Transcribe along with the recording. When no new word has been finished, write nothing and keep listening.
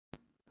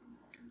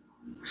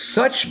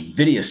Such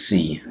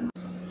Vidiocy.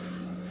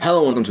 Hello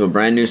and welcome to a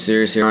brand new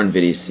series here on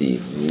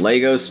Vidiocy,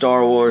 Lego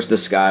Star Wars The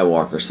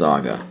Skywalker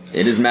Saga.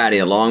 It is Maddie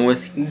along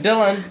with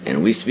Dylan,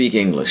 and we speak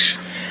English.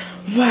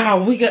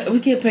 Wow, we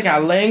can't pick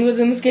our language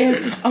in this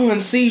game. Oh,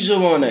 and seizure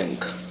warning.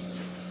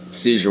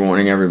 Seizure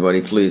warning, everybody,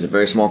 please. A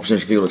very small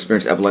percentage of people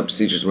experience epileptic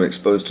seizures when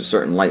exposed to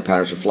certain light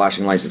patterns or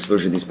flashing lights.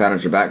 Exposure to these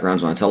patterns or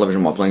backgrounds on a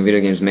television while playing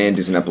video games may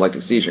induce an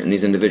epileptic seizure in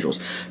these individuals.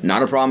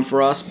 Not a problem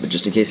for us, but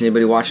just in case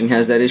anybody watching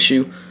has that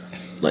issue,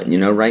 letting you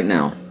know right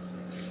now.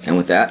 And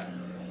with that,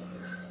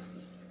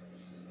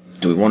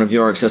 do we want to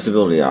view our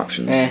accessibility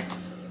options?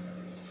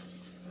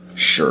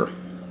 Sure.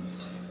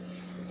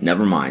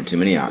 Never mind, too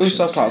many options. Ooh,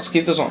 subtitles.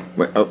 Keep this on.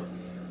 Wait, oh.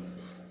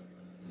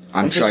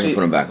 I'm sure I can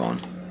put them back on.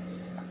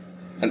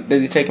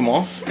 Did you take them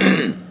off?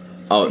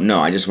 Oh,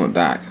 no, I just went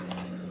back.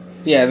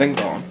 Yeah, then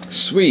go on.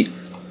 Sweet.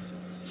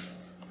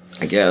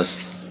 I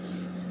guess.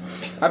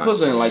 I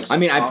personally like subtitles. I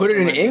mean, I put it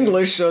in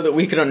English so that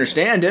we could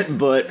understand it,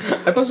 but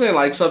I personally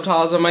like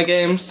subtitles in my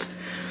games.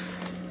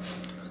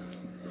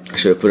 I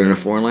should have put it in a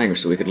foreign language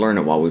so we could learn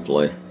it while we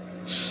play.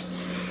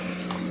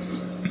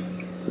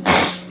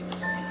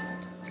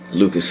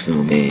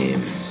 Lucasfilm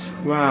games.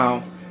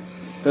 Wow.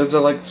 Those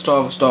are like the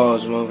Star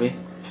Wars movie.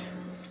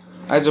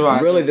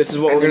 Really? This is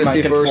what we're going to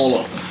see first?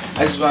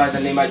 I just realized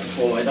I need my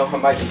controller. I don't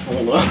have my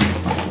controller.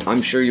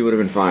 I'm sure you would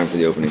have been fine for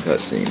the opening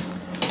cutscene.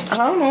 I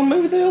don't know.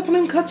 Maybe the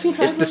opening cutscene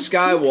has It's the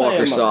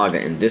Skywalker Saga,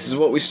 and this is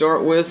what we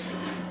start with?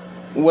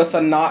 With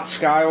a not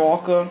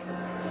Skywalker.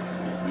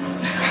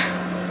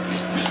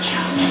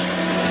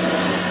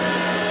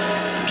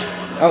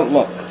 Oh,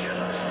 look.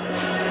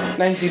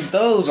 Now you see,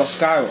 those are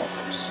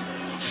Skywalkers.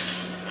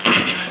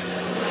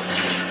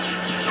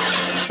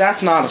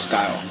 That's not a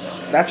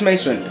Skywalker. That's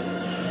Mace Windu.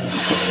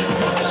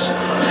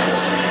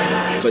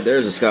 But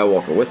there's a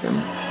Skywalker with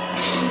him.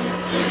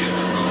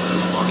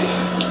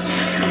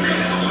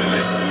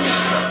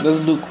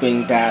 There's Luke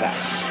being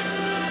badass.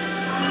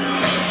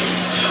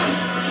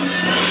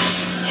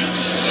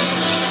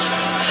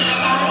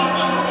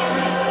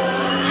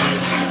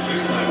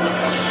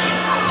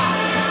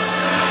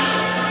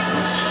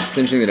 It's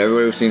interesting that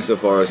everybody we've seen so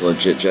far is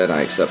legit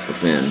Jedi except for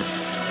Finn.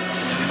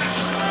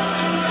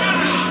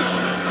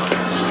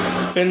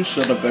 Finn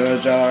should have been a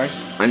Jedi.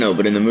 I know,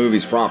 but in the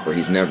movies proper,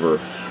 he's never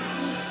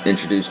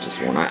introduced as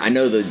one. I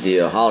know that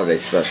the holiday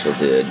special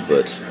did,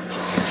 but...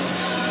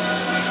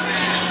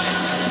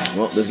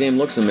 Well, this game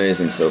looks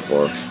amazing so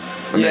far.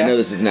 I mean, I know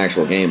this is an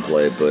actual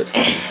gameplay, but...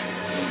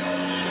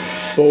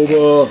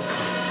 Boba!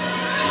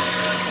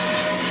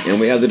 And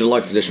we have the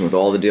deluxe edition with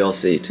all the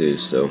DLC, too,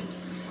 so...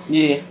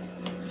 Yeah.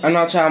 I'm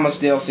not sure how much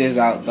DLC is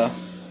out, though.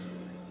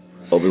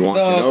 Obi-Wan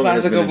Kenobi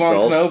has been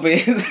installed. Obi-Wan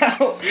Kenobi is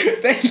out.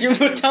 Thank you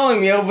for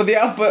telling me over the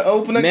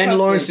opening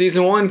Mandalorian cutscene.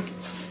 Season 1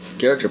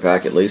 character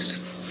pack, at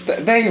least.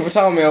 Thank you for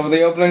telling me over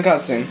the opening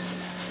cutscene.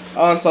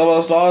 Oh, and Solo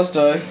Star Wars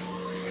too.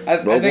 I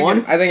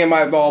think it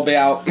might all be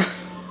out.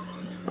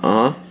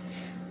 Uh-huh.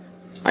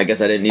 I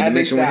guess I didn't even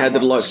mention we had the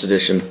deluxe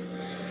edition.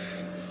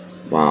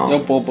 Wow. Your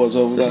Bobo's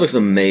over there. This looks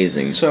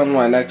amazing. Turn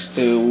right next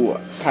to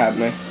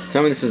Padme.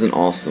 Tell me this isn't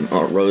awesome.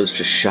 Oh, Rose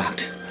just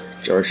shocked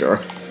Jar Jar.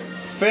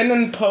 Finn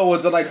and Poe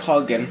are like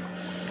hugging.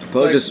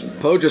 Poe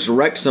just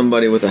wrecked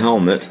somebody with a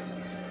helmet.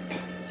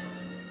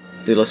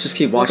 Dude, let's just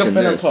keep watching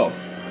Finn this. And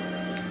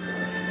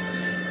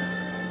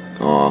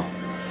Poe. Aw,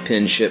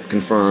 pin ship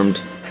confirmed.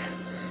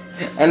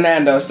 And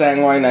Nando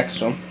standing right next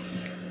to him.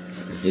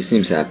 He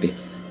seems happy.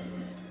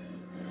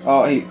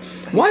 Oh,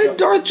 Why did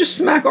Darth just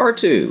smack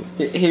R2?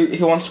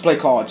 He wants to play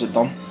cards with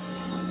them.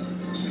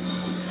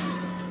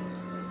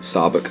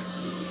 Sabak.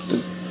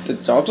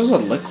 Did Jar Jar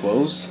lick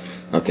clothes?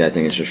 Okay, I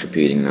think it's just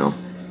repeating now.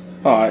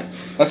 Alright,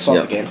 let's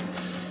start the game.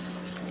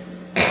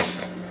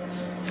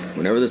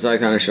 Whenever this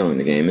icon is showing,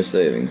 the game is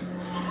saving.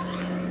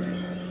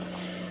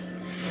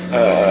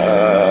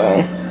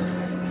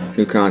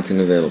 New content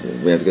available.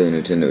 We have to go to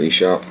the Nintendo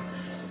eShop.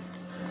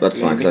 That's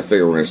fine, because I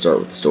figure we're going to start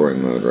with the story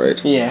mode,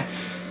 right? Yeah.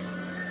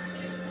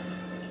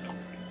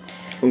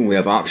 Ooh, we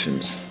have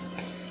options.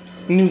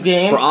 New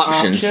game. For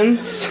options.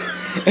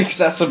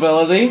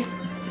 Accessibility.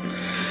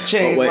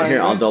 Change wait, language.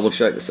 here, I'll double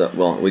check this up.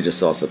 Well, we just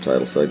saw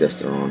subtitles, so I guess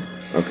they're on.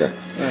 Okay.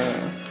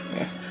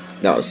 Yeah.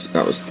 That was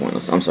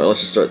pointless. I'm sorry, let's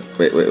just start.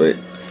 Wait.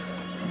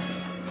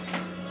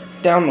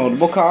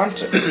 Downloadable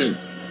content.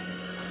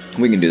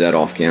 We can do that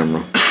off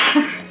camera.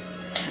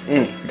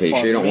 Okay, you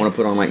sure you don't want to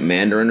put on like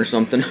Mandarin or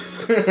something?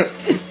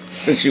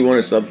 Since you want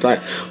a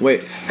subtitle.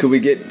 Wait, could we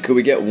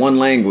get one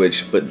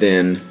language, but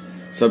then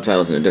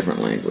subtitles in a different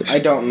language? I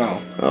don't know.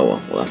 Oh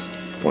well, that's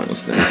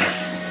pointless then.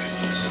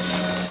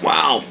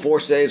 Wow, 4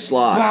 save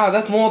slots. Wow,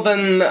 that's more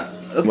than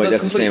Wait,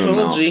 that's the same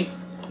trilogy.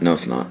 amount. No,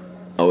 it's not.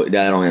 Oh,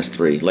 that only has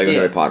 3. Lego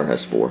Harry Potter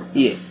has 4.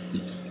 Yeah.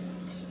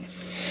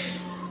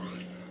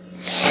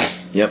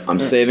 Yep, I'm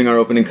saving our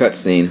opening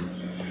cutscene.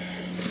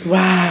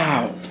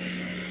 Wow.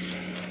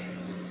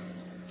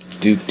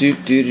 Here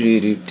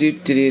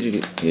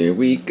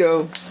we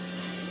go.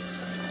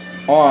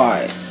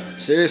 Alright.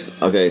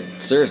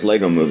 Serious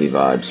Lego movie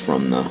vibes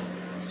from the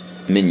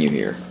menu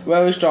here.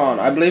 Where are we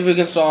starting? I believe we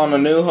can start on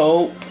A New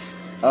Hope.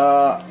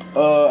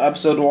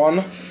 Episode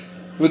 1.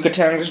 We could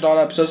technically start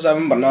episode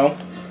 7, but no.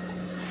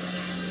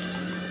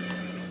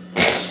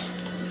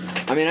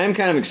 I mean, I'm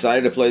kind of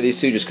excited to play these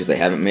two just because they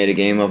haven't made a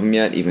game of them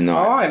yet, even though...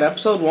 Alright,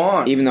 episode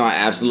 1. Even though I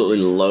absolutely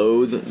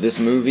loathe this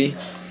movie.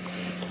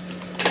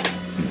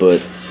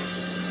 But...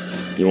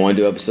 You want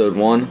to do episode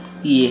 1?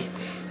 Yeah.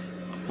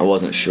 I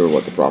wasn't sure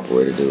what the proper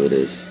way to do it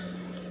is.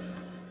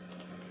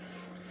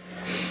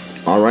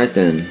 Alright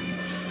then.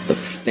 The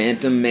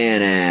Phantom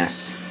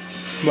Man-Ass.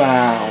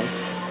 Wow.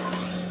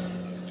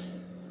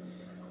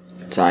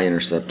 TIE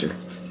Interceptor.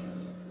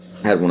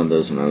 I had one of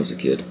those when I was a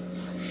kid.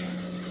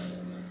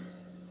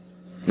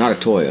 Not a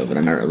toy of it,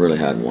 I really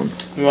had one.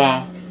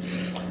 Wow.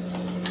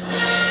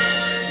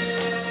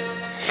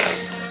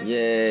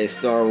 Yay,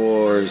 Star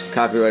Wars,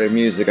 copyrighted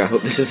music. I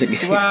hope this isn't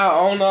getting... Wow,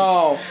 oh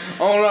no.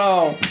 Oh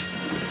no.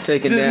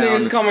 Take it Disney down.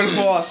 is coming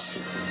for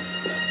us.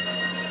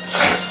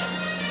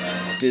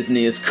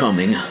 Disney is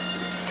coming.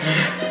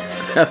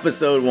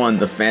 Episode 1,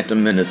 The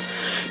Phantom Menace.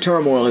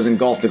 Turmoil has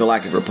engulfed the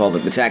Galactic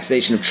Republic. The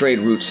taxation of trade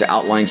routes to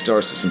outlying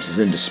star systems is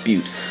in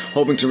dispute.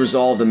 Hoping to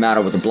resolve the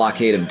matter with a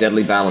blockade of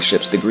deadly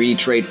battleships, the greedy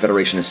Trade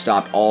Federation has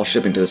stopped all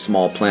shipping to the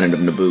small planet of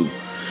Naboo.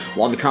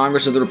 While the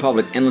Congress of the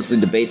Republic endlessly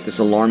debates this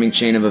alarming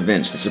chain of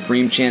events, the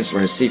Supreme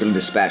Chancellor has secretly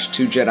dispatched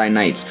 2 Jedi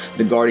Knights,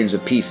 the guardians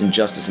of peace and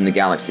justice in the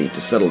galaxy,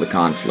 to settle the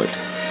conflict.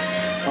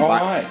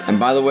 And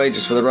by the way,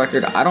 just for the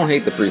record, I don't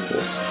hate the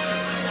prequels.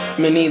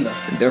 Me neither.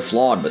 They're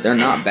flawed, but they're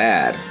not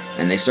bad.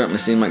 And they certainly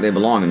seem like they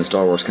belong in the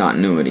Star Wars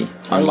continuity.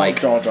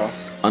 Unlike Jar Jar.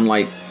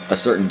 Unlike a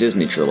certain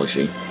Disney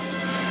trilogy.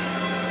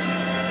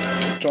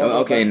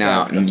 Okay,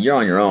 now you're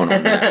on your own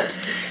on that.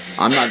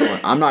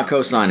 I'm not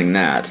co-signing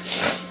that.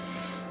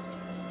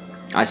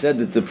 I said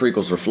that the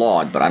prequels were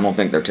flawed, but I don't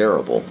think they're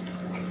terrible.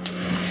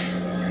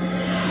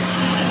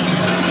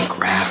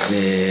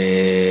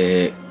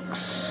 Graphics.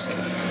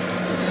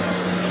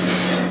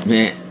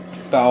 Meh.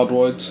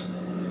 Baldroids.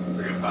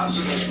 The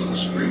ambassadors for the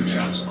Supreme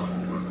Chancellor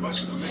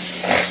request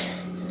permission.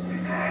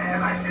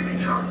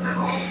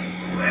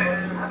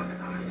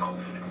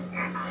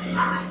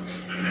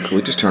 Can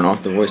we just turn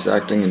off the voice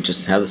acting and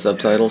just have the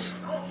subtitles?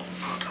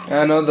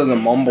 I know there's a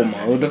mumble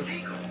mode.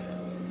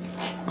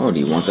 Oh, do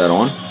you want that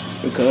on?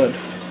 We could.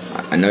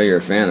 I know you're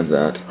a fan of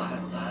that.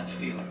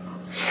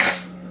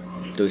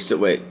 Do we still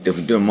wait? If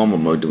we do a mumble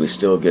mode, do we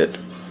still get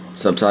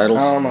subtitles?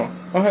 I don't know.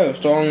 Oh hey,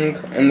 strong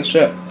in the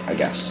ship, I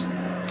guess.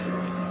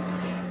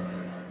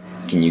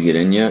 Can you get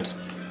in yet?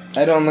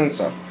 I don't think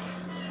so.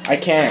 I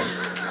can.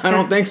 I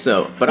don't think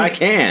so, but I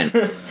can.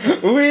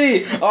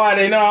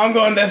 Alrighty, no, I'm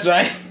going this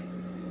way.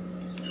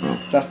 Oh.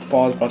 That's the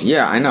pause button.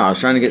 Yeah, I know. I was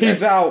trying to get.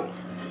 Peace out.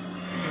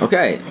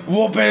 Okay.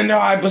 Whooping into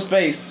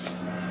hyperspace.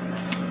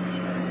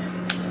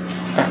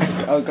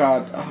 Oh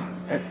god.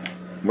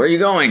 Where are you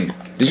going?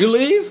 Did you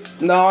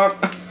leave? No.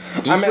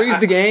 Did you freeze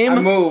the game? I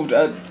moved.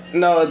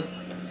 No,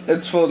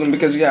 it's frozen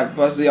because you have to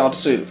press the alt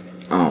suit.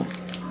 Oh.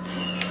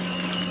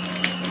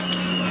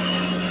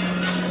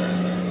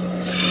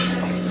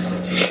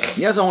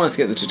 Yes, I want to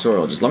skip the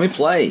tutorial. Just let me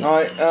play.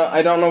 Alright,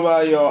 I don't know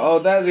where you are. Oh,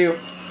 there's you.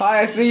 Hi,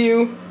 I see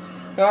you.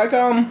 Here I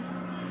come.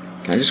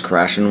 Can I just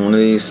crash in one of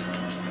these?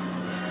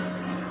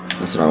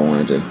 That's what I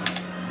want to do.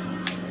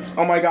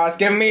 Oh my god, it's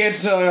giving me a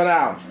tutorial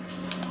now.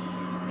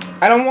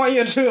 I don't want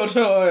your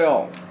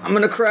tutorial. I'm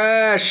gonna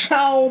crash.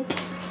 Help.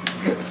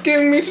 It's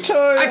giving me a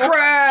tutorial. I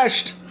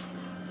crashed.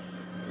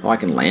 Oh, I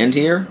can land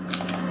here?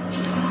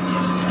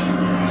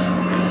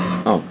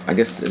 Oh, I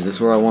guess, is this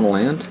where I want to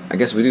land? I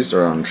guess we do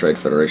start on a Trade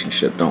Federation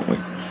ship, don't we?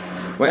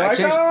 Wait, I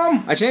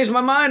changed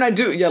my mind, I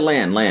do. Yeah,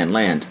 land.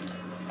 Land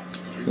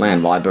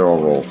while I barrel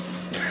roll.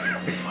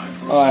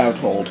 Oh, I have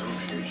to hold.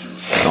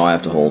 Oh, I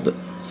have to hold it.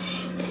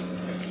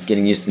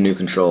 Getting used to new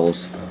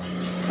controls.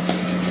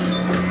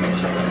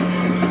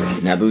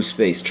 Naboo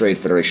Space Trade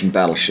Federation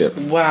battleship.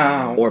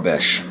 Wow.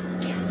 Orbesh.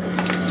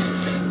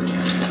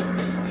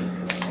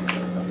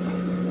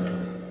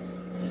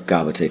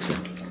 Gaba takes a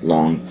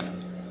long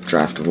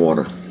draft of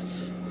water.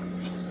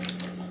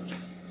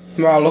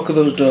 Wow, look at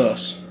those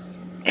doors.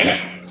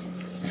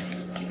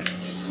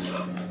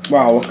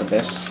 Wow, look at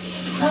this.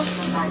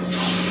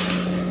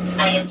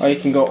 Oh, you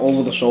can go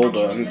over the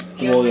shoulder and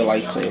throw your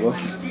lightsaber.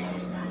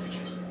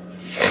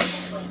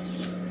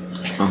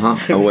 Uh-huh.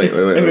 Oh, wait.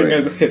 And then you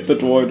guys hit the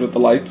droid with the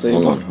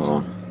lightsaber. Hold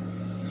on.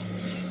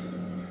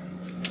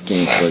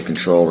 Gameplay,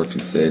 controller,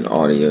 config,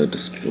 audio,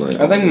 display.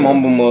 I think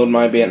mumble mode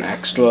might be an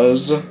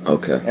extras.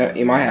 Okay.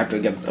 You might have to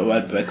get the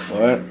red brick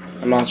for it.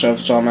 I'm not sure if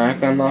it's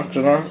automatic or not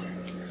or not.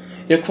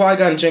 Your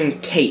Qui-Gon Jinn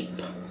cape.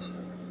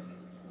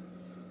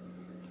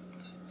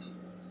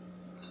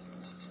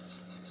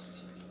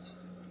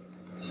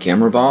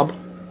 Camera Bob?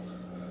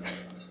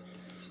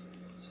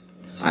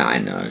 I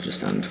know, it just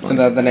sounded funny. Is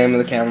that the name of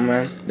the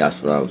cameraman?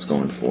 That's what I was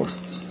going for.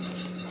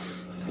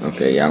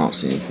 Okay, yeah, I don't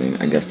see anything.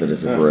 I guess that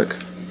is a brick.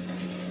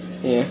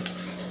 Yeah.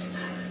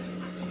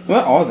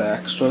 What are the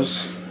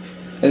extras?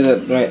 Is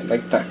it right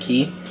like that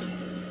key?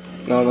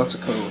 No, that's a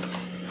code.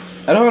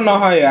 I don't know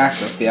how you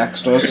access the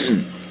extras.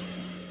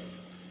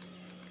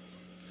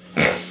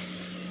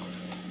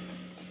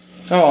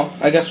 Oh,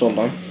 I guess we're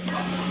done.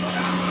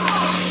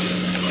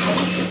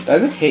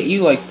 Does it hit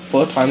you like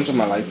 4 times with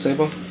my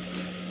lightsaber?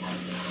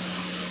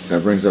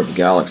 That brings up a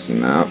galaxy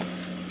map.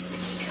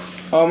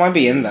 Oh, it might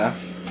be in there.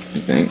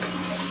 You think?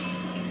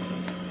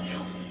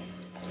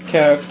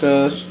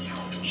 Characters,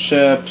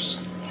 ships,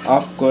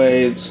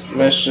 upgrades,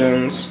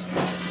 missions,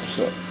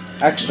 so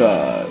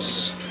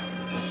extras.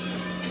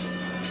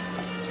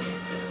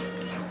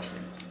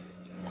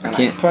 I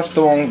can't. Press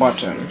the wrong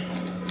button.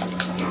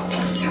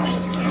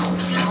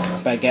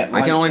 I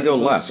can only go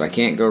left. I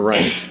can't go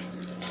right.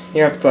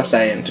 You have to press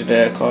A into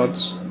their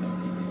cards.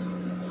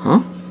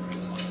 Huh?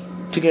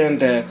 To get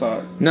into their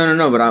card.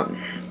 No, but I'm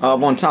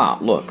up on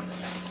top. Look.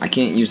 I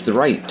can't use the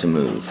right to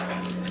move.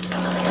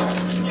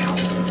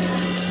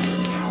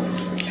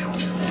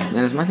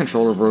 Man, is my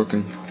controller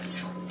broken?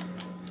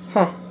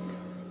 Huh.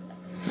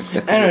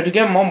 Anyway, to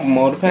get mobile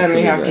mode,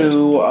 apparently you have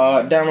to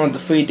download the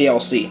free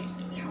DLC.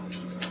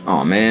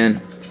 Oh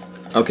man.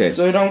 Okay.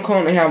 So you don't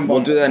currently have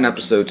We'll do that in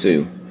episode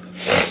 2.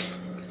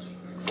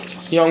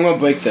 Yo, I'm gonna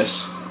break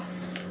this.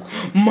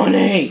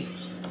 Money!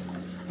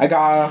 I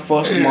got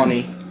first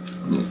money.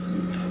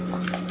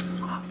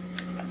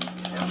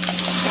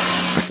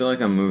 I feel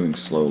like I'm moving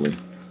slowly.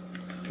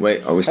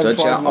 Wait, are we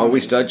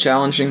stud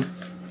challenging?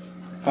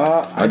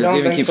 I does it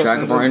even keep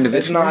track of our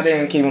individuals? It's not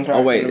even keeping track.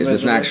 Oh wait, is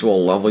this an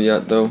actual level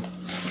yet though?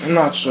 I'm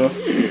not sure.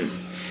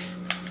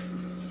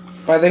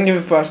 But I think if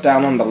you press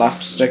down on the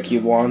left stick,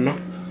 you won.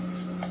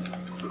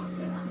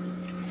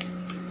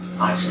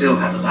 I still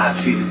have a bad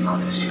feeling about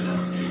this, you know.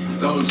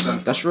 Don't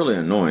That's really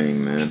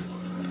annoying, man.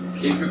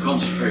 keep your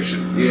concentration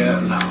here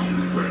and now,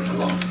 where it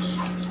belongs.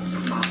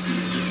 Master,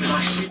 this is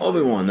actually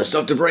Obi-Wan, there's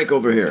stuff to break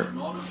over here.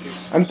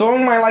 I'm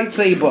throwing my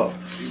lightsaber.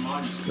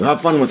 You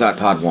have fun with that,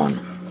 Padawan.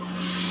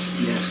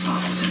 yes,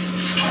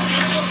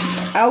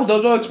 Master. Ow,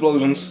 those are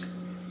explosions.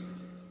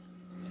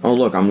 Oh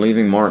look, I'm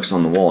leaving marks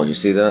on the wall. You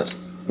see that?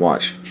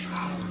 Watch.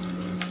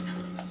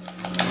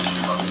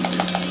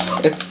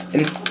 It's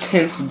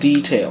intense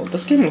detail.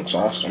 This game looks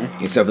awesome.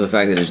 Except for the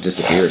fact that it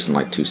disappears in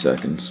like 2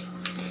 seconds.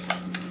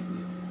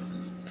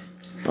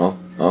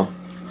 Oh.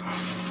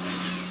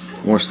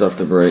 More stuff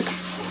to break.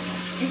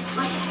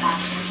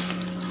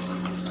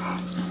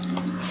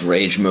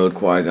 Rage mode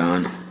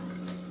Qui-Gon.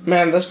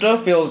 Man, this door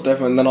feels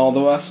different than all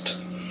the rest.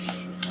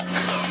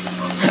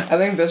 I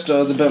think this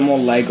door is a bit more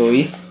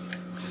Lego-y.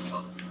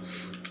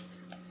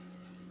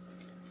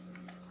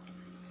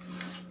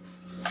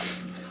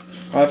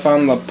 I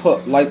found the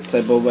put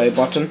lightsaber away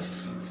button.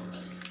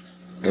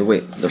 Hey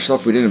wait, there's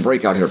stuff we didn't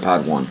break out here,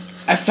 Padawan.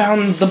 I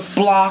found the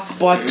block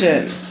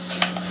button.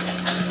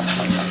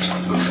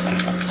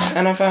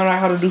 And I found out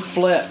how to do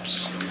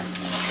flips.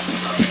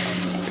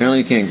 Apparently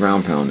you can't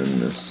ground pound in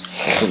this.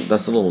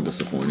 That's a little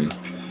disappointing.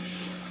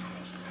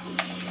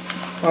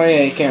 Oh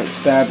yeah, you can't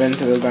stab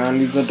into the ground.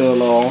 You have to do a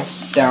little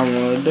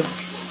downward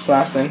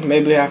slash thing.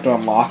 Maybe we have to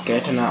unlock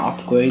it in our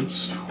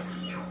upgrades.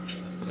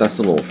 That's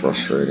a little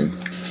frustrating.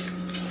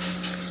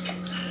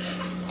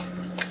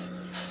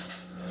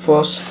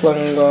 Force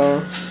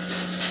flinger,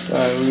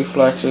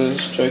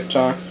 reflexes, trick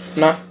time.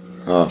 Nah.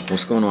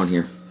 What's going on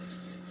here?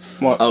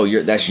 What? Oh,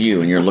 that's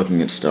you, and you're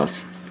looking at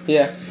stuff.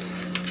 Yeah.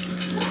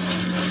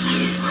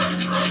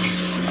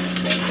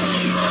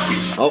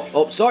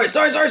 Oh, sorry.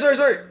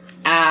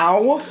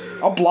 Ow!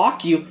 I'll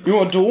block you. You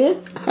want a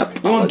duel?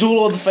 You want a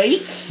duel of the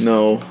fates?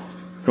 No.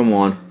 Come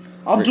on.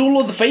 I'll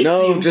duel of the fates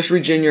No, you. just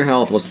regen your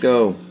health. Let's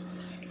go.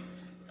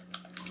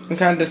 I'm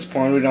kind of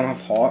disappointed we don't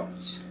have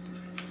hearts.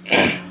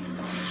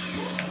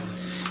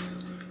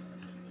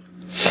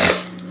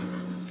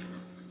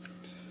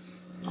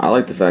 I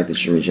like the fact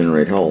that you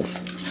regenerate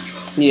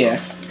health. Yeah.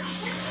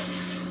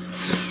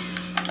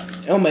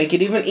 It'll make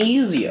it even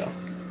easier.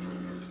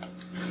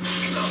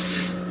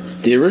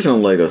 The original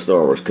Lego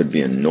Star Wars could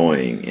be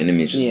annoying.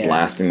 Enemies just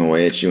blasting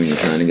away at you when you're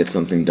trying to get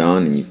something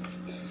done, and you...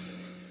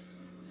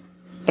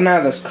 But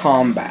now there's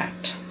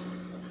combat.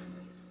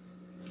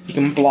 You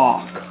can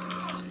block.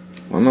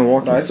 Why am I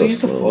walking Did I so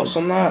use the slow? force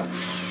on that?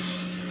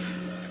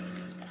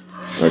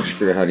 Did you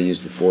figure out how to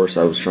use the Force?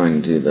 I was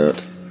trying to do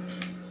that.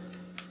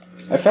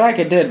 I feel like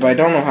I did, but I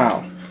don't know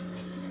how.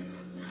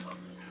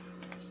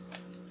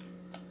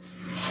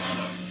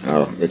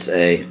 Oh, it's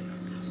A.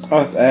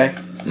 Oh, it's A.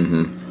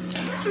 Mm-hmm.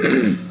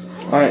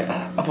 Alright,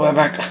 I'll put it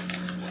back.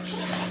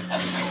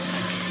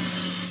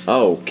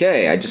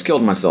 Okay, I just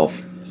killed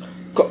myself.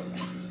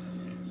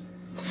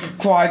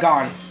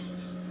 Qui-Gon!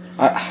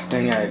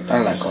 Dang it,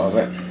 I let go of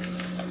it.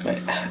 Wait,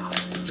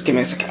 just give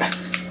me a second.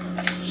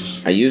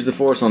 I used the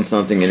Force on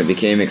something and it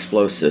became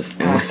explosive.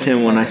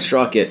 And when I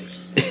struck it,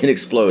 it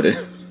exploded.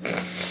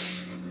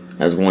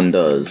 As one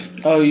does.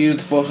 Oh, you used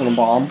the force on a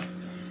bomb?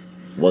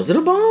 Was it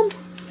a bomb?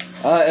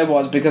 It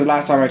was, because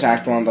last time I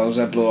attacked one of those,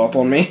 it blew up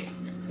on me.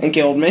 And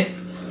killed me.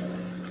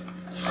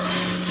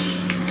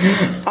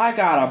 I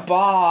got a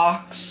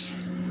box!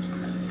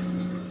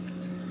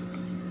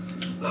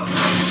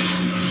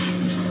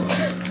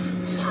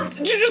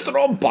 Did you just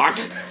throw a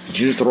box? Did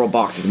you just throw a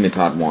box at me,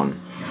 Padawan?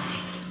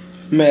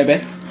 Maybe.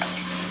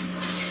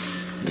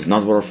 It's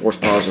not what our Force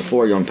powers are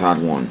for, young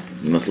Padawan.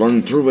 You must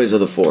learn the true ways of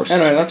the Force.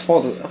 Anyway, let's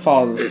follow this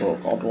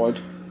protocol, droid.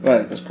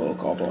 Where is this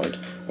protocol droid?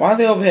 Why are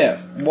they over here?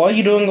 What are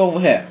you doing over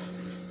here?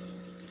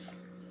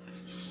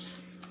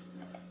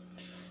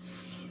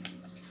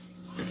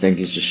 I think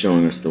he's just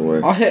showing us the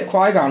way. I'll hit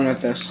Qui-Gon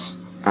with this.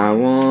 I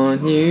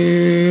want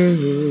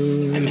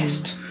you. I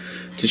missed.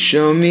 To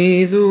show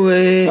me the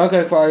way.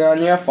 Okay, Qui-Gon,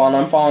 you have fun.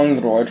 I'm following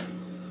the droid.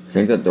 I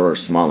think that droid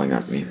is smiling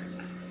at me.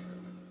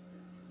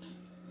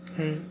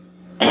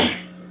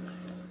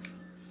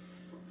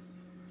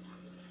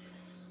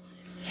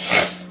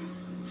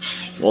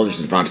 Well,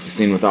 just advance the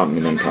scene without me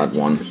then, Pad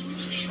 1.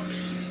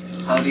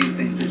 How do you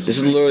think this? This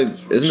is literally,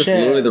 isn't this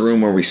literally the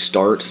room where we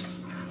start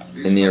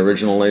in the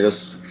original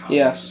Legos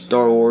Yes.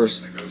 Star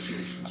Wars?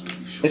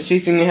 It's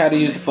teaching me how to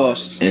use the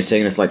Force. And it's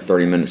taking us like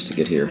 30 minutes to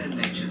get here. In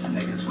nature to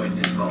make us wait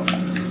this long.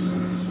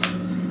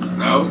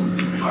 No,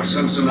 I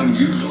sense an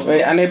unusual.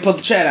 Wait, I need to put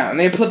the chair down. I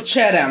need to put the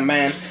chair down,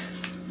 man.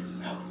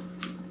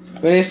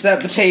 We need to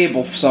set the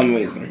table for some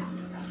reason.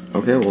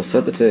 Okay, we'll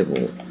set the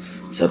table.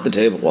 Set the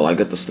table while I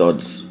get the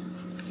studs.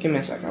 Give me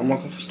a second. I'm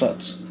looking for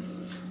studs.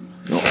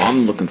 No,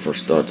 I'm looking for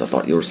studs. I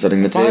thought you were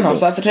setting the table. Fine, I'll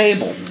set the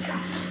table.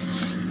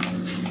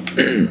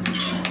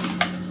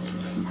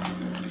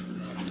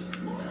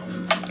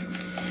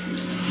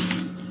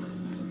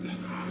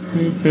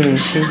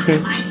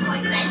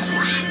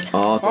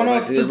 Oh, Oh no,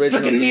 it's the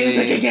freaking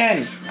music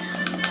again!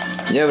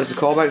 Yeah, but it's a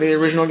callback to the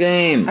original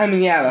game. I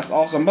mean, yeah, that's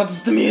awesome, but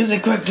it's the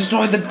music. Quick,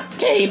 destroy the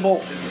table!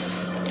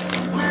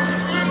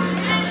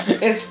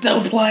 It's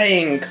still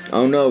playing!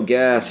 Oh no,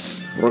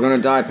 gas. We're gonna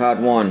die,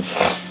 Pad 1.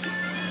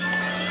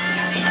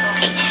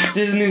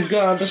 Disney's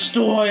gonna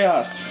destroy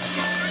us!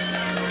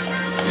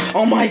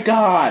 Oh my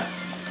god!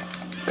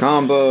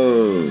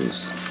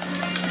 Combos.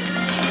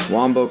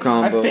 Wombo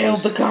combos. I failed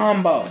the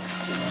combo!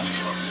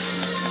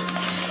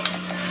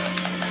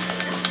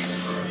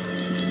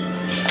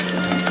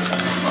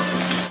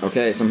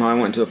 Okay, somehow I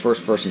went into a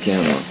first-person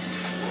camera.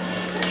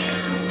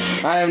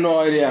 I have no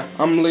idea.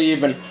 I'm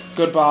leaving.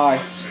 Goodbye.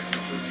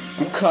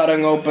 I'm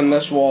cutting open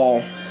this wall.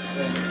 If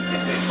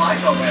they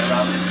fight our way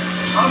around it,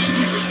 how should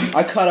we proceed?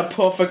 I cut a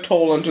perfect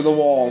hole into the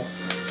wall.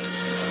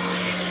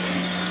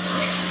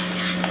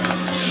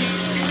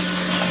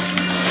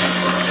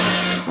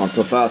 Not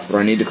so fast, but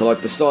I need to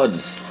collect the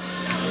studs.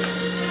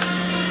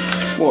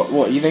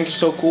 What, you think you're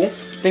so cool?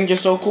 Think you're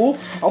so cool?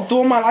 I'll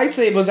throw my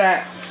lightsabers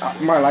at...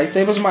 my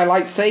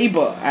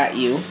lightsaber at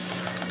you.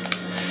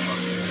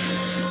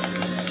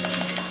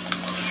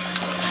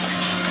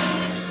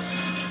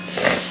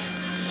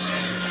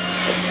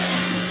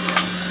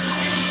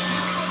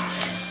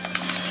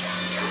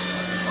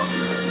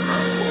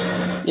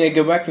 Yeah,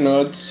 go back,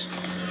 nerds.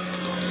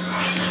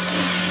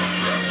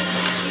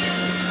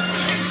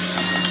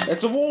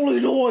 It's a woolly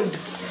droid!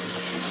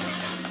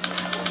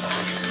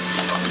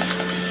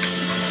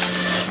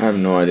 I have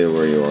no idea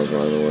where you are,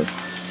 by the way.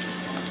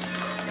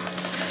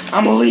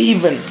 I'm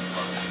leaving!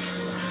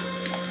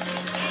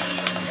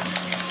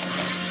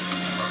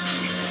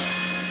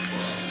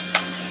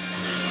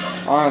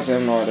 Honestly, I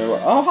have no idea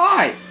what. Oh,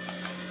 hi!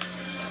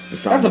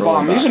 That's a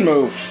bomb. You should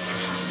move.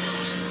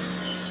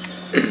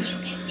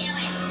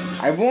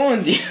 I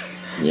warned you.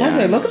 Yeah. By the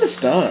way, look at the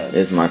studs.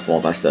 It's my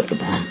fault I set the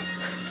bomb.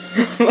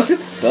 Look at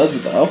the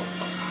studs, though.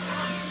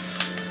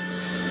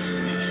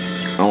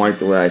 I don't like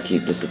the way I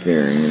keep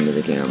disappearing into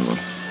the camera.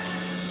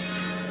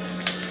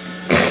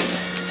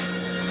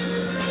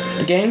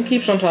 The game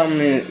keeps on telling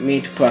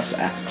me to press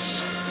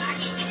X.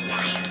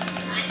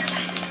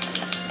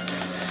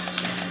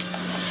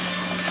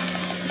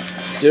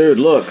 Dude,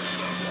 look.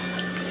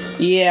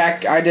 Yeah,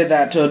 I did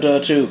that to her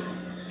too.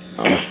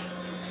 Oh.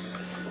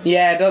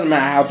 Yeah, it doesn't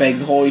matter how big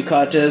the hole you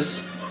cut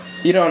is.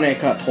 You don't need to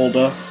cut the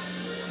holder.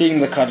 You can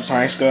just cut a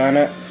tiny square in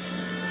it.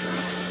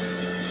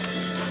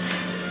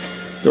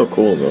 Still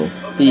cool, though.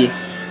 Yeah.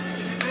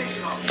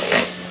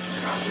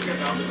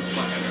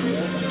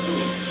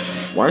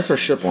 Why is our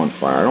ship on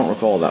fire? I don't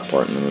recall that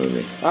part in the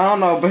movie. I don't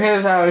know, but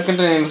here's how we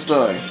continue the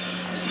story.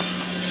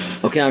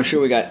 Okay, I'm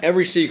sure we got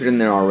every secret in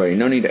there already.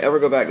 No need to ever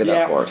go back to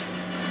that part.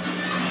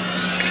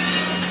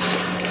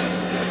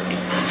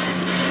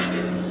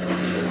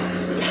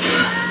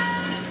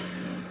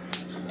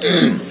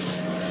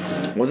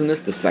 Wasn't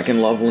this the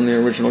second level in the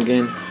original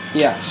game?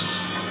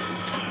 Yes.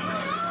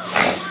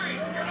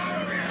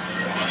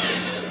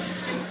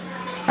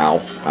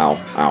 Ow, ow,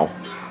 ow.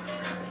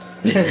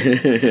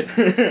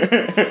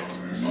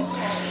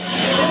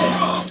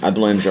 I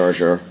blame Jar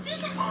Jar.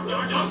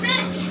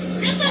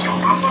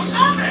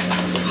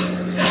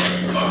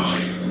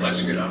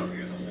 Let's get out of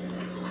here.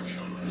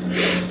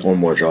 Or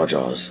more Jar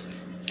Jars.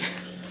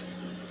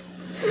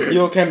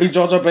 You can't be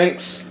Jar Jar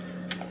Binks.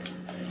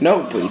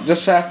 Nope, we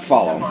just have to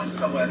follow. Find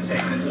somewhere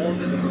safe and warn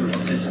the crew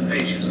of this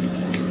invasion.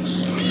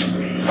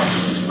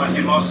 But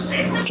you must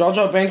save Jar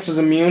Jar Binks is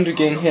immune to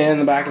getting hit in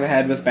the back of the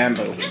head with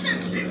bamboo. Can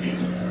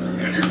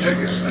you take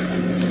us there?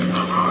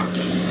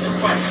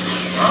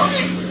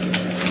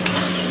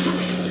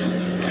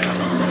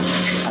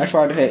 I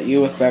tried to hit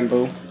you with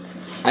bamboo.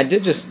 I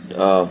did just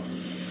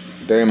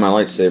bury my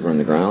lightsaber in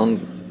the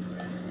ground.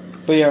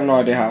 But you have no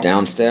idea how.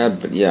 Down stab,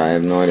 but yeah, I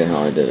have no idea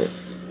how I did it.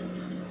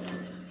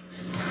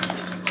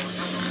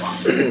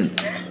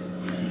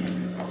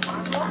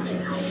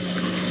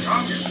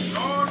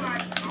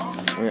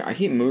 I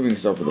keep moving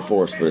stuff with the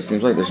Force, but it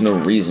seems like there's no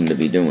reason to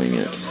be doing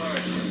it.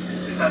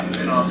 This hasn't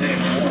been our day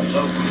for warm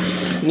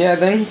local. Yeah, I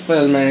think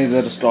there's many of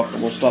the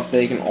destructible stuff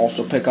they can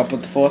also pick up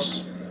with the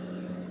Force.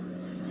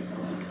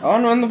 Oh,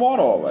 no, in the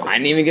water already. I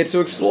didn't even get to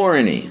explore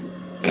any.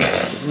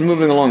 This is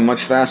moving along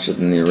much faster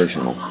than the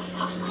original.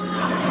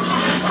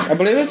 I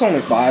believe it's only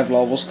 5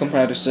 levels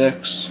compared to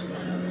 6.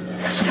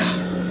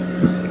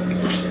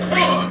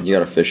 You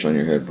got a fish on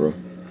your head, bro.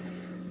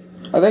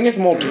 I think it's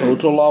more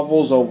total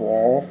levels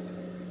overall,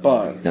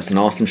 but That's an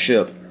awesome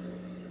ship.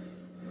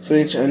 for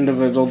each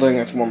individual thing,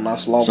 it's one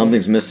less level.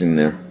 Something's missing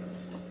there.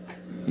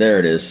 There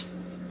it is.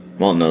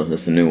 Well, no,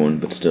 that's the new one,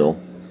 but still.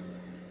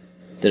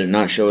 Did it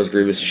not show us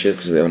Grievous' ship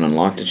because we haven't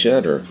unlocked it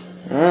yet, or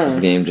is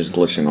the game just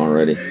glitching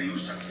already?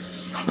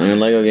 I mean,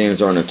 LEGO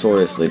games are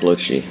notoriously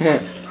glitchy.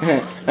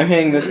 I'm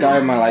hitting this guy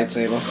with my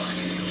lightsaber.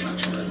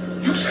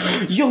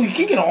 Yo, you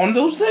can get on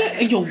those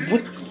there? Yo,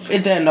 what?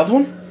 Is there another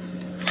one?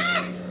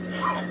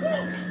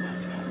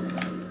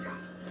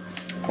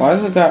 Why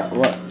is it that?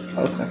 What?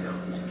 Okay.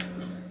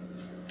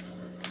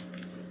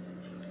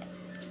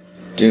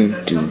 Doom,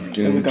 doom,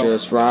 Here we doom, go.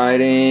 just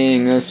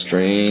riding a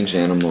strange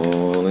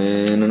animal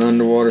in an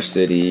underwater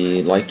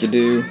city like you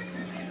do.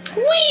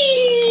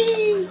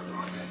 Whee!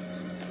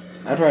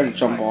 I tried to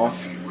jump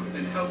off. Would have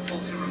been helpful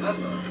to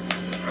remember.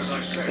 As I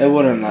said, It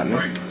wouldn't let me.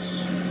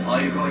 brainless.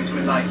 Are you going to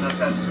enlighten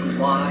us as to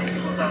why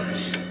you were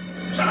banished?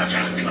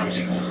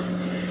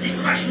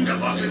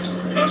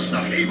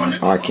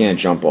 Oh, I can't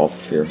jump off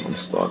of here. I'm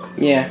stuck.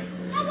 Yeah.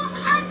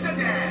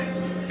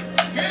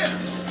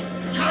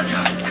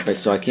 Wait,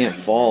 so I can't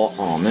fall?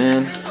 Oh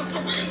man.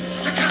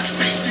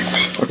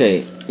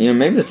 Okay, you know,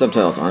 maybe the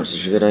subtitles aren't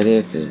such a good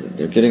idea because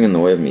they're getting in the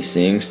way of me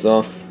seeing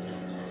stuff.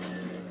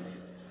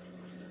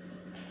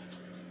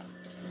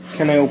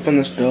 Can I open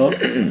this door?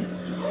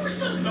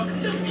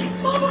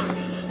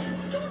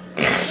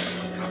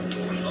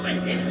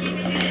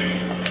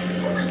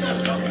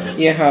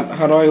 Yeah,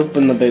 how do I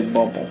open the big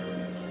bubble?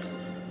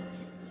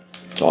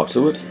 Talk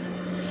to it.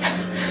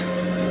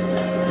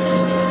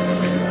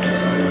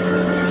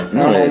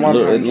 No, No, one it time,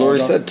 literally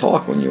Jojo. said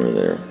talk when you were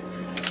there.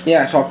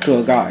 Yeah, I talked to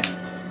a guy.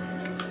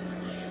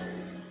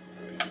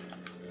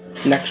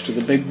 Next to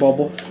the big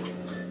bubble.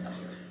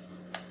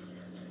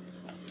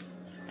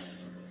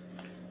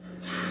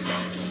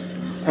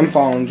 I'm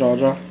following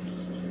Jojo.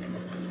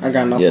 I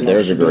got nothing. Yeah,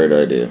 there's a else to great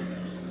do. idea.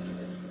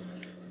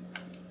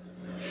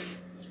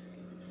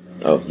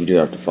 Oh, you do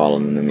have to follow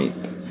them to meet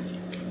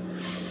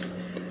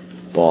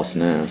Boss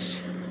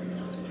Nass.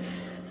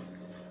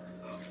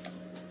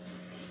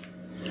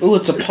 Ooh,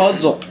 it's a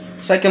puzzle.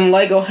 It's like in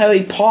Lego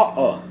Harry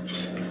Potter.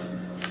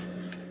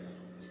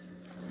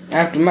 I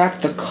have to match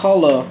the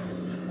color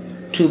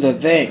to the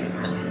thing.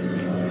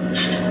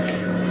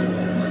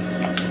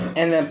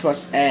 And then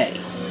press A.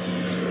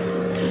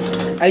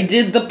 I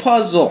did the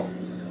puzzle.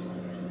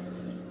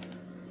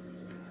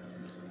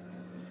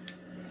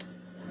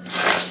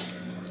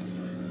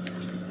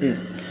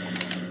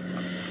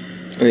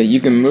 Okay, you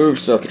can move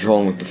stuff to control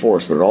them with the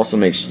Force, but it also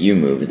makes you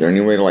move. Is there any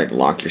way to, like,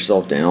 lock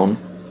yourself down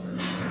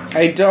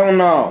I don't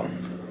know.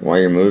 while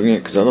you're moving it?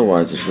 Because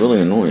otherwise it's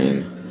really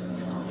annoying.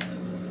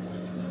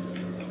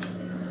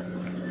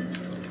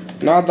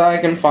 Not that I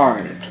can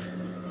find.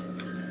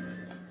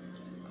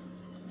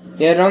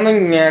 Yeah, I don't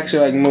think you can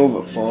actually like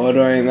move it forward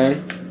or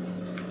anything.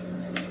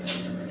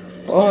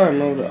 Oh, I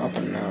moved it up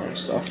and down and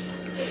stuff.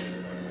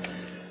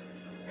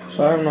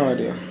 So I have no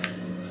idea.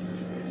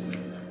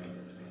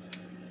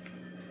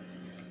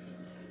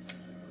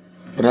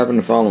 What happened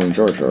to following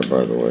Jar Jar,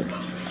 by the way?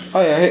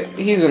 Oh yeah,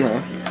 he's in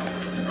there.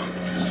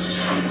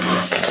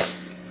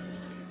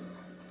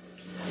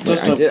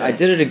 Wait, I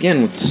did it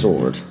again with the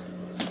sword.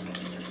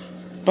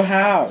 But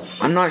how?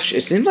 I'm not sure.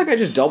 It seems like I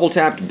just double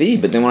tapped B,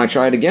 but then when I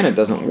try it again, it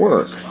doesn't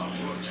work.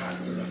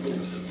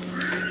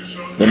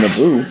 The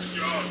Naboo.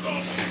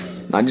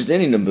 Not just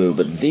any Naboo,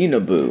 but the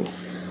Naboo.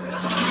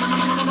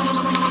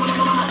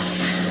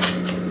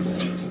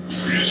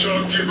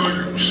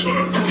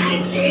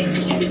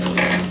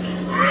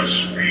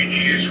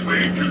 Speedy his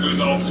way to the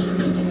north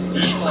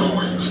is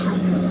going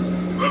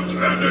through the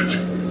planet.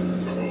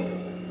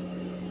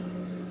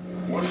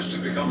 What is to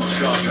become of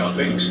Jar Jar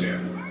Binks here?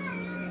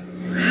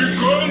 Be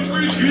gone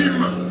with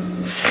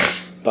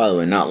him! By the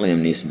way, not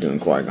Liam Neeson doing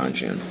Qui-Gon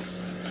Jinn.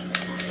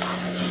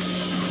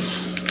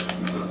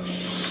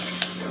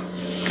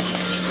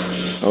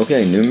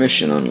 Okay, new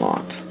mission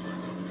unlocked.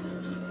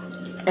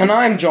 And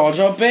I'm Jar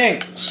Jar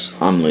Binks.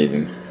 I'm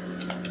leaving.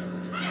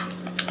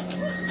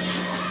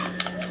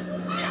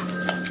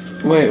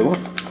 Wait, what?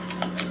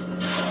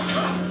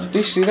 Do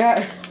you see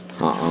that?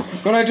 Uh-uh.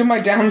 When I do my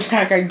down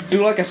attack, I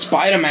do like a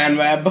Spider-Man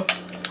web.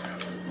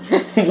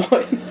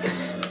 What?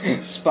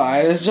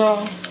 Spider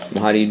jaw?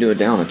 Well, how do you do a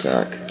down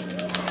attack?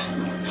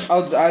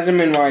 I didn't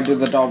mean when I do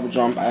the double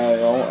jump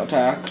aerial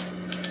attack.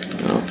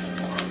 No.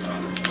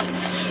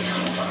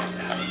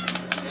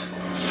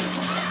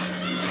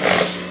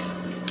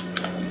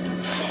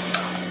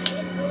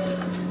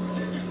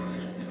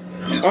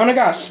 I only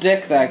got a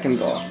stick that I can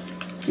throw.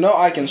 No,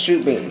 I can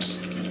shoot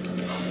beams.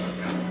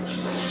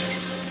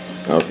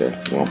 Okay,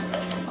 well,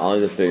 I'll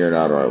either figure it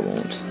out or I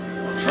won't.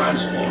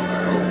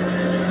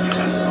 Transporter. It's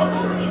a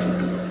subversion.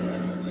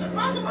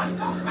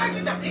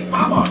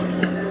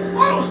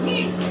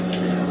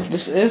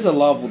 This is a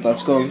level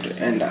that's going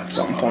to end at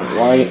some point,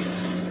 right?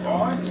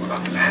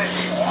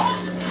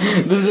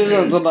 This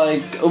isn't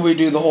like we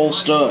do the whole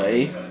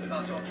story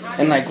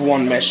in like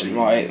one mission,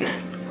 right?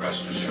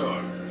 Rest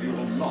assured, you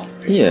will not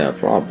be. Yeah,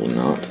 probably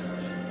not.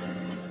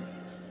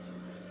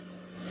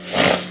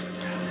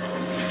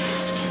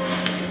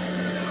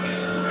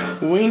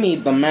 We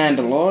need the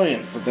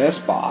Mandalorian for this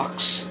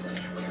box.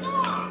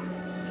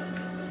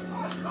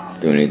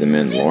 Do we need the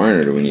Mandalorian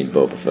or do we need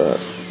Boba Fett?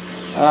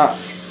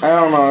 I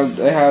don't know.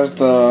 It has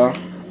the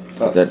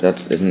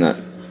Isn't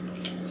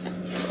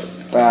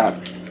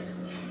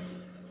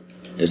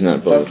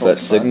that Boba Boba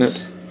Fett's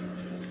signet?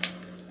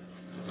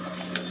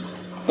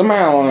 The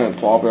Mandalorian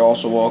probably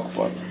also work,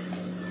 but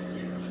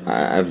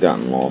I've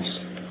gotten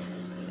lost.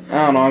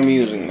 I don't know. I'm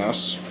using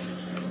this.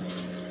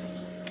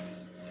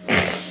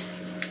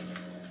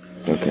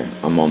 Okay,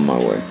 I'm on my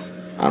way.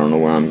 I don't know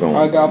where I'm going.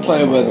 I gotta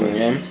play a rhythm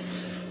game.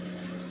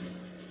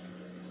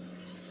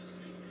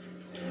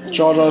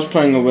 George, I was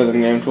playing a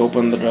rhythm game to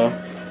open the door.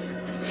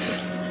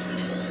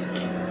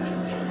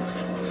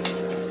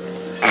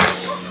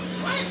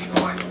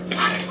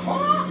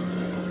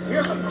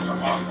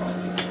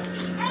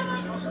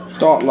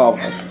 Start level.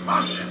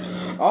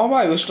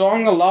 Alright, we're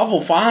starting a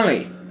level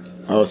finally.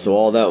 Oh, so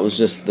all that was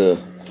just the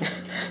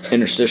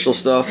interstitial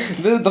stuff?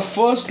 This is the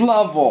first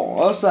level,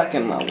 or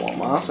second level, I'm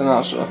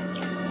not sure.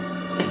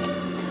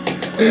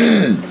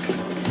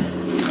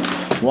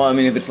 Well, I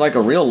mean, if it's like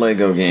a real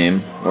Lego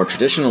game, or a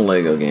traditional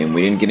Lego game,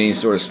 we didn't get any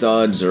sort of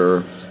studs,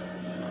 or...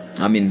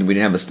 I mean, we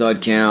didn't have a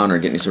stud count, or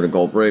get any sort of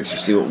gold bricks, or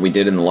see what we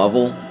did in the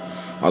level.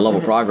 Our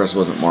level progress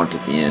wasn't marked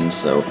at the end,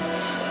 so...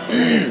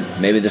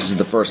 maybe this is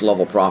the first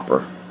level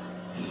proper.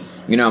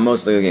 You know,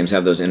 most Lego games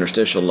have those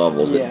interstitial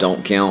levels that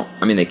don't count.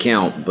 I mean, they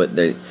count, but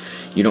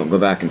you don't go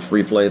back and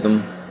free play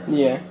them.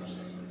 Yeah.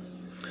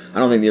 I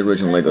don't think the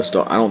original Lego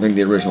Star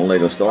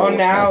Wars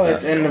now had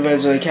it's that.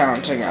 individually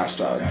counting our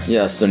studs.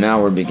 Yeah, so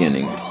now we're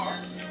beginning.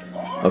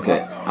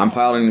 Okay, I'm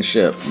piloting the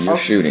ship. You're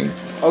shooting.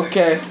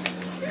 Okay.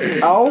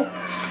 L,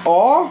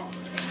 R,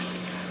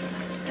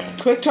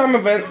 quick time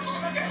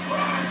events.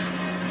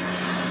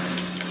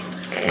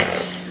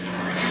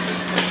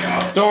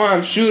 Don't worry,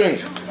 I'm shooting.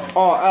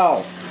 R,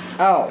 L,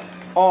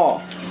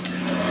 R.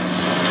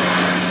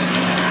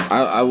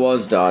 I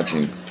was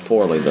dodging.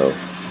 Poorly, though.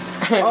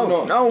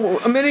 Oh, no,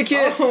 a mini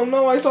kit! Oh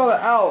no, I saw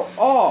the L.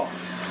 Oh!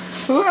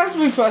 Who has to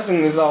be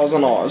pressing these L's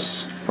and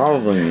R's?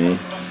 Probably me.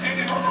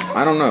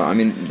 I don't know. I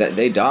mean,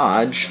 they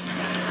dodge.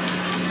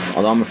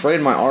 Although I'm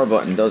afraid my R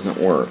button doesn't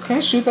work. Can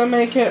I shoot that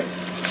mini kit?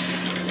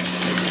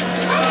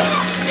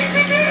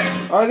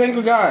 I think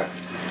we got it.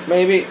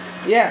 Maybe.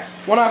 Yeah,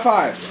 1 out of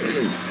 5.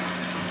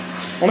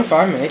 1 out of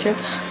 5 mini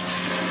kits?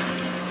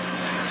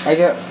 I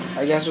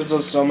guess there's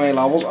just so many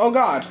levels. Oh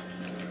god!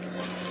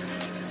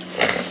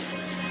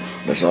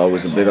 There's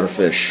always a bigger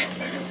fish.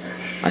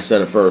 I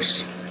said it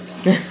first.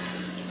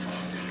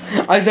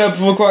 I said it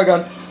before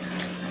Qui-Gon.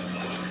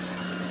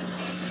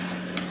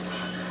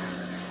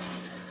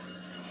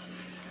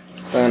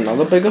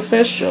 Another bigger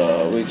fish,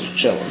 or we just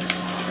chilling?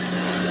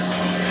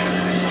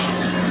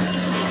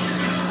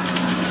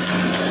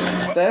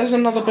 There's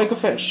another bigger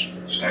fish.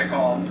 Stay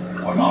calm.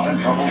 We're not in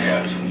trouble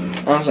yet.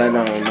 Honestly, I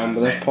don't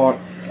remember this part.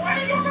 Why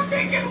do you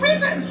think it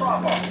was in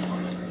trouble?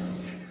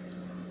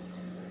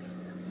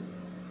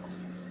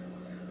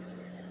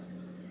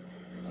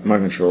 My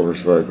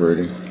controller's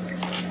vibrating.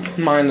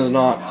 Mine is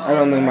not. I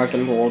don't think my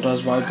controller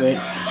does vibrate.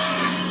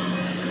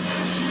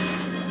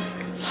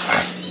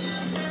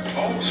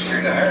 Full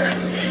speed ahead.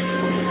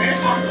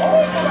 It's a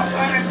call for the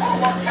planet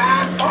forward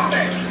time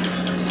bombing.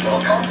 Your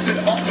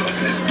constant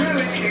optimism is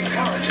really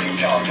encouraging,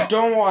 Jar Jar.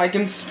 Don't worry, I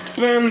can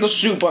spam the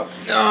shoot button.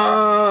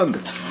 Ugh!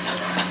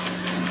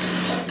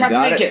 Got to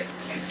Got make it. it.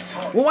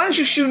 Well, why don't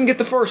you shoot and get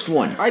the first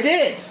one? I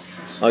did.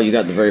 Oh, you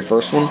got the very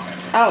first one?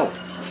 L.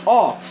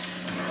 R.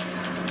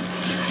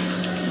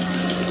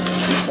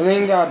 I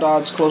think I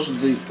dodge close to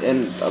the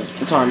end of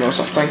the timer or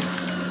something.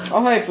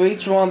 Oh hey, for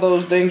each one of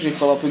those things we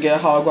fill up, we get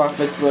a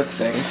holographic brick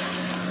thing.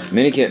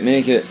 Minikit.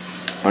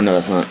 Oh no,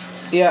 that's not.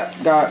 Yeah,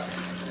 got it.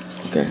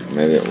 Okay,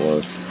 maybe it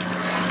was.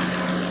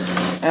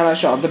 And I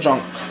shot the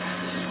junk.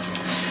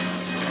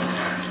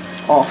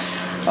 Oh.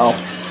 Oh.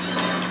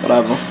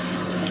 Whatever.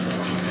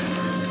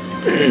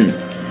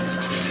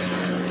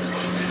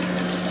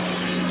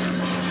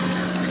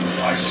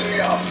 I see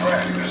our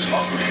friend is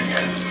hungry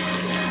again.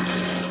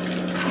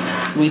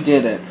 We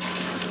did it.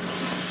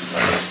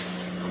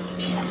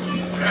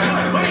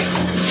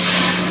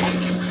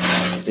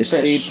 It's the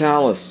Speed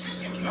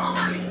Palace.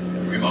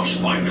 We must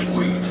find the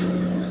queen.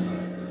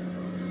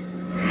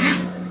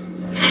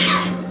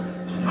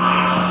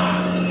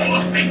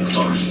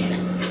 Victory.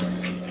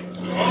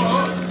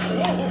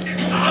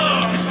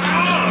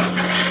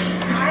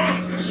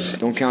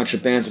 Don't count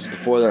your banthas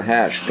before they're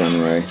hatched,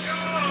 Gunray.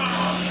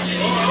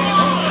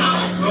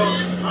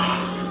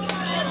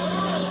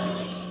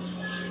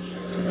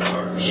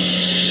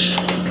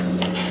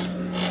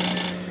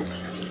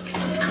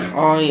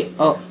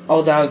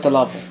 Oh, that was the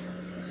level.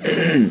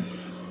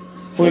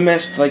 We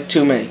missed like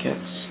 2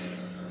 minutes.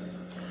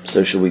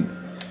 So should we?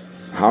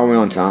 How are we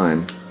on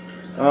time?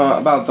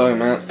 About 30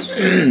 minutes.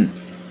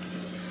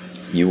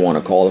 You want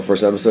to call the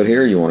first episode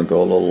here? Or you want to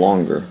go a little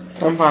longer?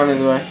 I'm fine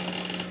either way.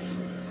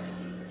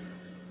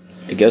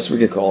 I guess we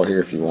could call it here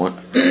if you want.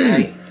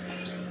 Right.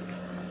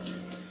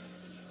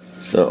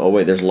 So, oh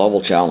wait, there's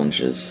level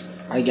challenges.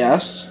 I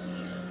guess.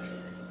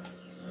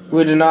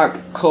 We did not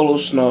color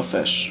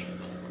snowfish.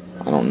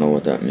 I don't know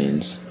what that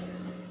means.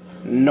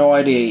 No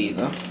idea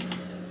either.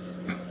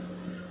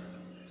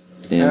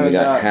 And we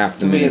got half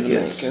the 3 mini of the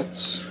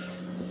kits.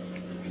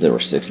 There were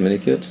 6 mini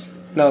kits?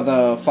 No,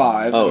 the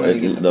 5. Oh, and then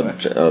you get the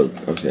brick.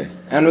 okay.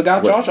 And we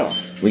got What? Jar Jar.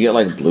 We get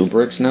like blue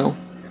bricks now?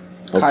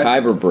 Oh,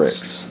 Kyber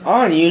bricks.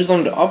 Oh, and you use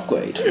them to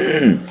upgrade.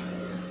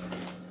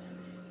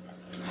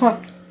 Huh.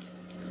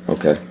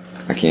 Okay.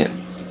 I can't.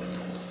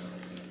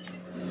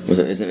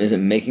 Is it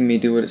making me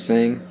do what it's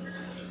saying?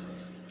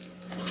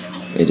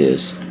 It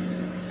is.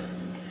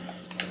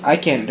 I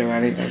can't do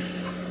anything.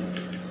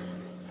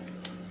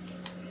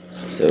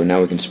 So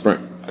now we can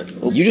sprint.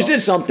 You just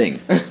did something!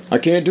 I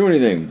can't do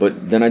anything,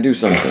 but then I do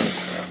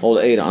something. Hold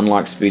A to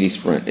unlock Speedy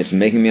Sprint. It's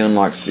making me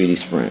unlock Speedy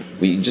Sprint.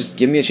 Will you just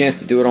give me a chance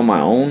to do it on my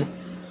own?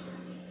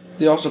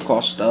 They also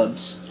cost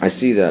studs. I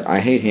see that. I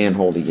hate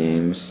hand-holdy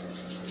games.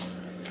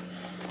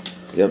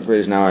 The upgrade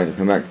is now I can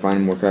come back and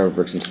find more Kyber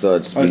bricks and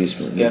studs. Speedy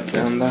Sprint. Yep,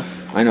 down there.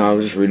 I know, I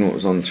was just reading what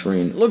was on the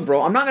screen. Look,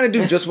 bro, I'm not going to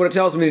do just what it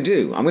tells me to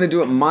do. I'm going to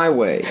do it my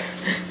way.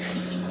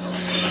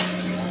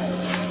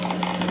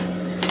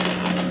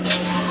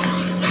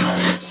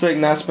 Sig,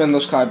 now spend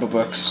those Kyber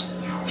bricks.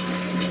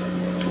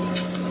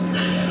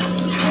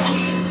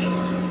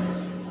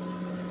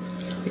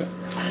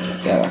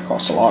 Yeah, that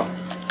costs a lot.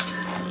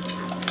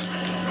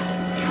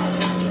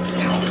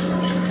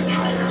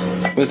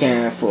 We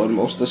can't afford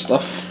most of the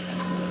stuff.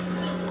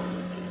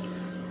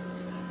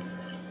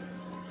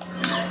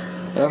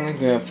 I don't think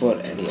we can afford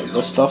any of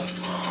this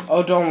stuff.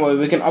 Oh, don't worry,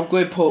 we can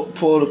upgrade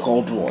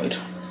Protocol Droid.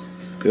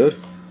 Good.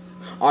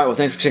 Alright, well,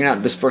 thanks for checking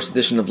out this first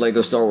edition of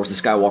LEGO Star Wars The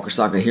Skywalker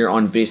Saga here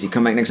on Vidiocy.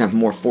 Come back next time for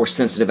more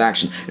Force-sensitive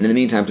action. And in the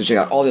meantime, please check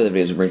out all the other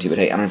videos we bring to you. But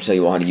hey, I don't have to tell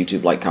you all how to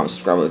YouTube, like, comment,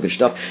 subscribe, all that good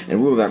stuff. And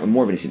we'll be back with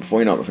more Vidiocy before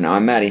you know it. But for now,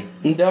 I'm Maddie.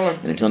 I'm Dylan.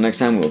 And until next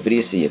time, we'll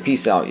Vidiocy you.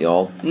 Peace out,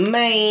 y'all.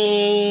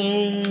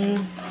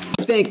 Man.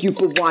 Thank you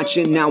for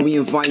watching. Now we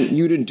invite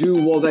you to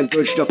do all that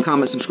good stuff.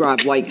 Comment,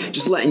 subscribe, like.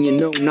 Just letting you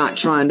know, not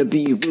trying to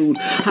be rude.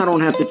 I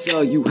don't have to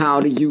tell you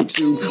how to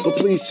YouTube. But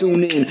please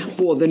tune in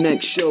for the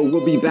next show.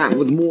 We'll be back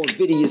with more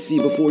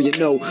Vidiocy before you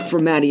know. For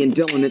Maddie and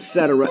Dylan,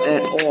 etc.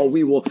 at all.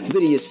 We will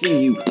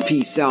Vidiocy you.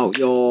 Peace out,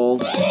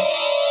 y'all.